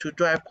to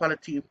drive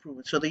quality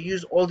improvement. So they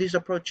use all these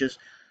approaches.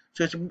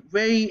 So it's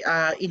very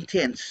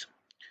intense.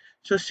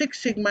 So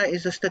Six Sigma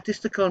is a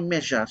statistical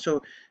measure.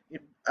 So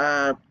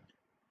uh,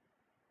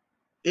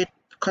 it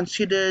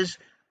considers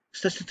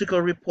statistical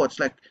reports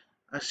like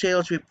a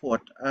sales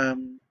report,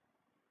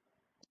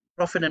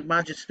 profit and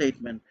margin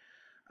statement,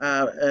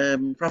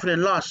 profit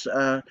and loss,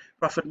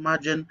 profit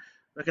margin,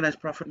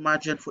 recognized profit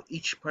margin for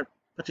each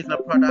particular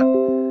product.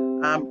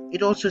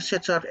 It also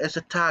sets out as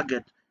a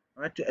target,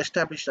 right, to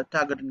establish a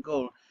target and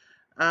goal.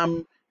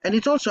 And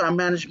it's also a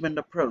management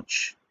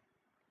approach.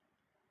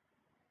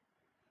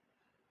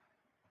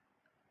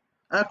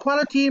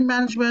 Quality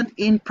management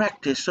in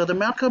practice. So the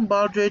Malcolm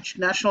Baldrige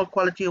National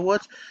Quality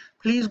Awards,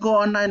 please go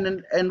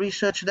online and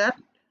research that,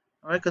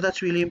 all right, because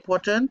that's really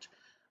important.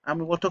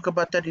 We'll talk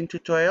about that in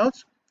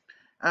tutorials.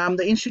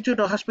 The Institute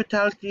of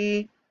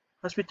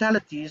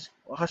Hospitalities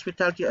or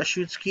Hospitality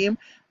Assured Scheme,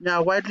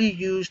 now widely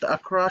used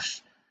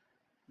across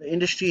the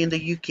industry in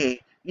the UK,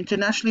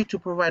 internationally to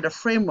provide a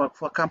framework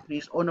for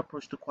companies' own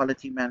approach to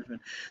quality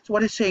management. So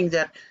what it's saying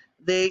that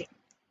in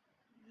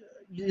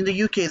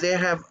the UK, they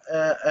have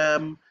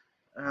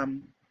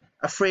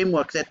a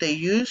framework that they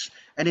use,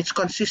 and it's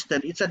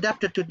consistent. It's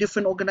adapted to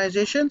different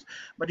organizations,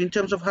 but in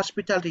terms of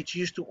hospitality, it's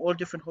used to all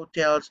different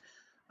hotels,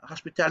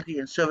 hospitality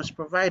and service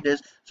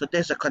providers. So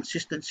there's a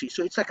consistency.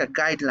 So it's like a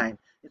guideline.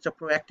 It's a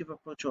proactive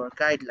approach or a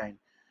guideline.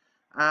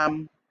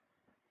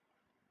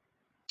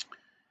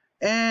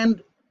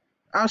 And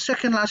our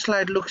second last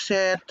slide looks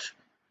at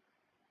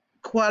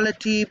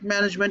quality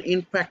management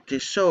in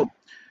practice. So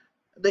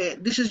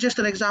this is just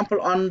an example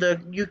on the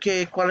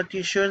UK Quality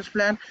Assurance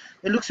Plan.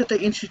 It looks at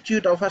the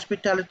Institute of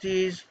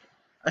Hospitality's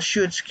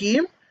Assured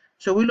Scheme.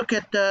 So we look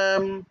at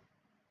the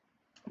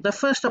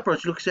first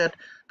approach looks at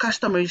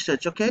customer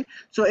research. Okay,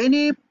 so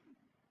any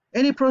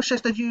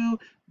process that you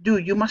do,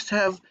 you must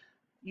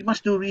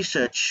do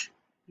research.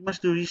 You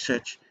must do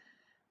research.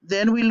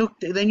 Then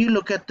you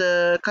look at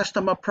the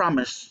customer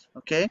promise.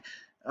 Okay,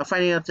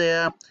 finding out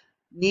their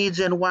needs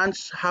and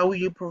wants, how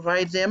you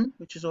provide them,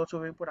 which is also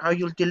very important. How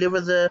you'll deliver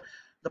the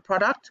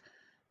product.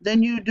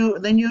 Then you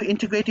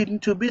integrate it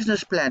into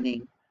business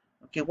planning.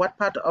 Okay, what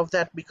part of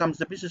that becomes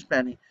the business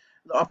planning?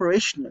 The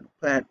operational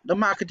plan, the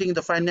marketing,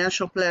 the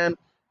financial plan,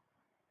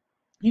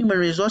 human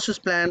resources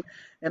plan,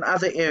 and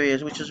other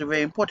areas, which is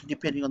very important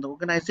depending on the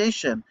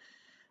organization.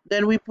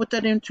 Then we put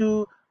that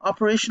into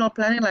operational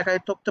planning, like I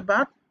talked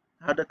about,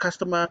 how the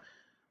customer,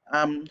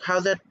 how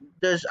the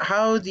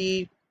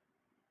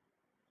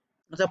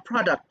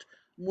product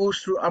moves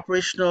through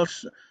operational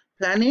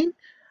planning.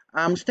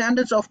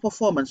 Standards of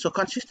performance. So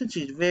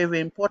consistency is very, very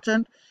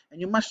important,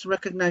 and you must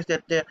recognize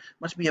that there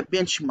must be a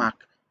benchmark.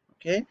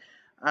 Okay.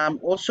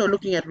 Also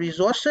looking at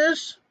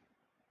resources.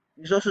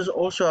 Resources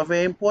also are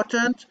very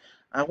important.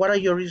 What are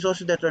your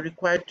resources that are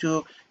required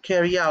to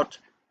carry out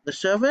the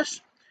service?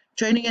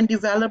 Training and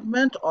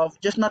development of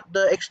just not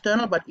the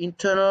external but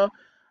internal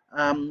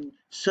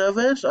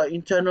servers or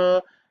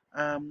internal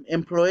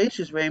employees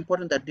is very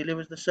important that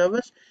delivers the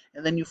service,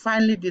 and then you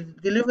finally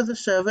deliver the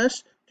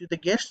service to the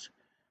guest.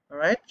 All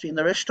right, so in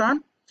the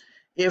restaurant,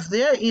 if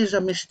there is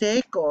a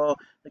mistake or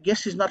the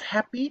guest is not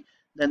happy,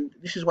 then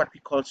this is what we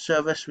call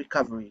service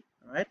recovery.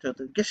 All right, so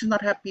the guest is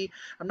not happy.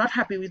 I'm not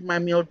happy with my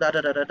meal. Da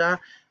da da da da.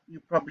 You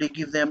probably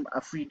give them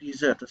a free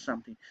dessert or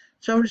something.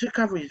 Service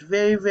recovery is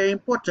very, very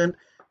important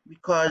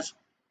because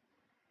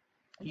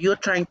you're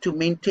trying to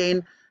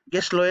maintain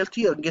guest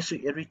loyalty or guest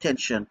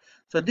retention.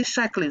 So this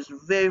cycle is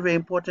very, very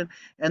important.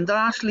 And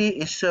lastly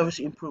is service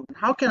improvement.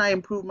 How can I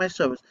improve my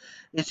service?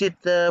 Is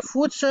it the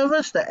food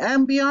service, the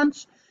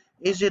ambience?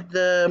 Is it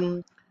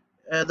the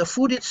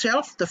food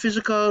itself, the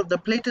physical, the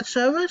plated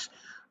service?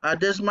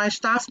 Does my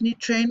staff need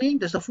training?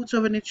 Does the food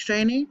server need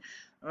training?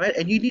 All right,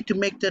 and you need to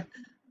make that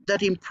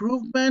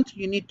improvement.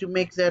 You need to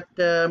make that.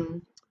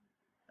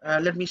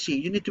 Let me see.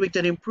 You need to make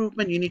that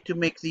improvement. You need to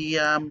make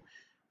the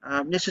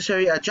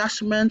necessary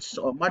adjustments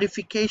or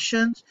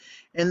modifications,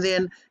 and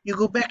then you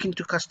go back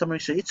into customer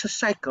service. It's a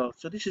cycle.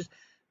 So this is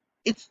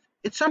it's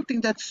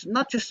something that's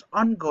not just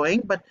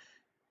ongoing, but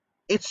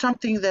it's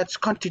something that's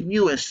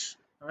continuous.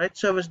 All right,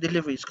 service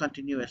delivery is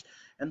continuous,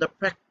 and the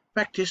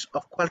practice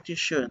of quality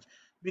assurance,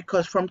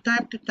 because from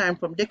time to time,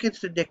 from decades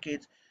to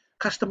decades,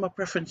 customer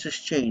preferences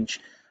change,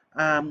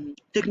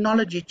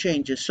 technology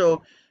changes.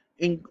 So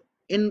in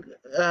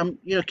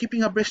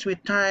keeping abreast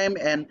with time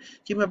and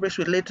keeping abreast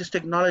with latest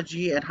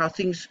technology and how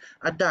things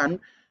are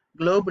done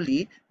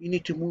globally, you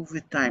need to move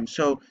with time.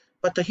 So,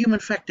 but the human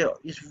factor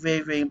is very,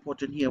 very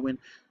important here when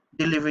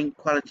delivering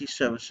quality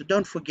service. So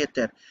don't forget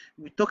that.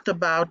 We talked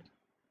about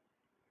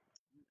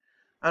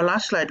our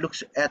last slide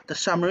looks at the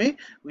summary.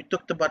 We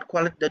talked about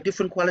the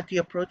different quality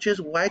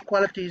approaches, why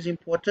quality is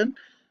important,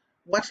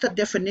 what's the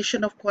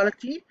definition of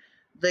quality,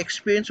 the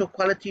experience of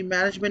quality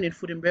management in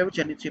food and beverage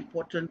and its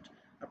important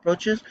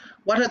approaches,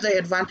 what are the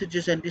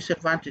advantages and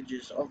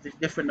disadvantages of these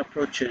different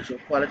approaches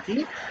of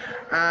quality.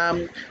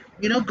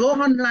 Go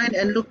online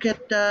and look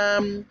at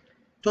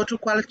total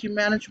quality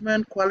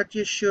management,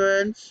 quality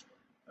assurance.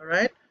 All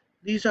right,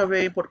 these are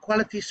very important.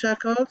 Quality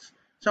circles.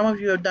 Some of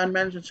you have done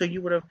management, so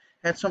you would have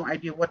had some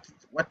idea what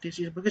this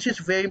is, because it's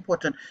very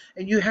important,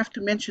 and you have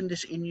to mention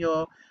this in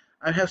your.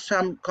 I have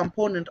some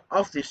component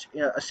of this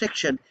a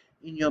section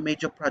in your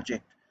major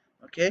project,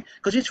 okay?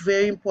 Because it's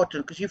very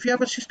important. Because if you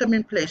have a system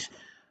in place,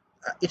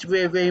 it's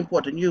very, very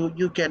important.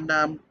 You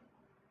can,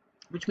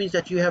 which means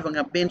that you have a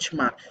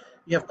benchmark.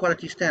 You have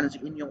quality standards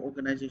in your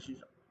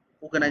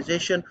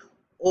organization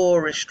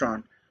or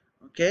restaurant.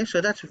 Okay, so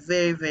that's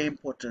very, very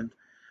important.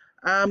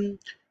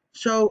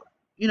 So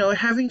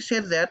having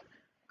said that,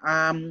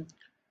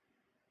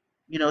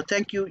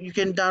 thank you. You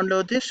can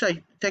download this.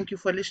 I thank you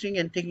for listening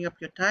and taking up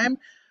your time.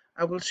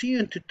 I will see you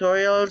in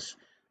tutorials.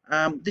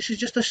 This is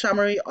just a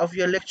summary of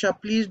your lecture.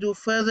 Please do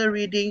further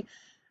reading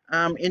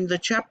in the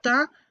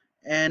chapter,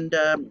 and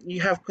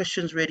you have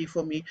questions ready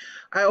for me.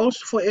 I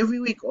also, for every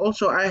week,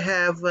 also I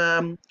have,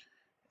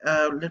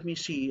 let me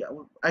see,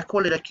 I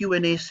call it a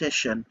Q&A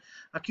session.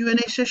 A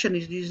Q&A session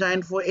is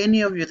designed for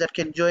any of you that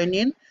can join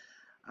in,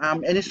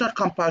 and it's not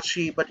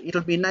compulsory, but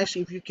it'll be nice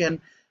if you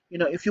can,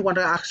 if you want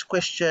to ask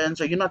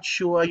questions or you're not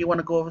sure, you want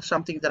to go over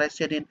something that I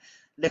said in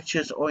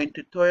lectures or in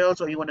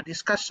tutorials, or you want to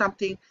discuss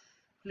something,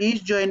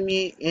 please join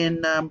me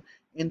in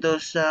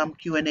those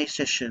Q&A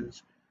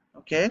sessions.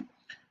 Okay.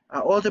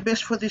 All the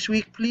best for this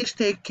week. Please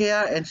take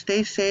care and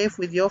stay safe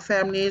with your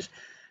families.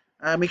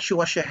 Make sure you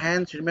wash your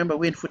hands. Remember,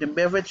 we're in food and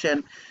beverage,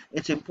 and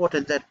it's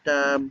important that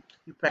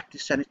you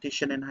practice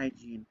sanitation and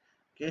hygiene.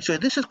 Okay, so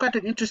this is quite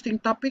an interesting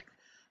topic.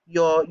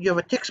 You have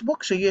a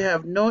textbook, so you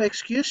have no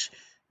excuse.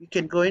 You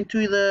can go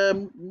into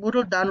the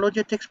Moodle, download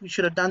your textbook. You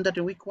should have done that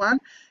in week 1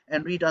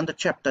 and read on the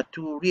chapter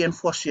to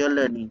reinforce your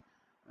learning.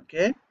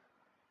 Okay.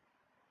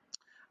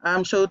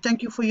 So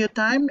thank you for your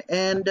time,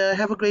 and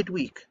have a great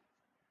week.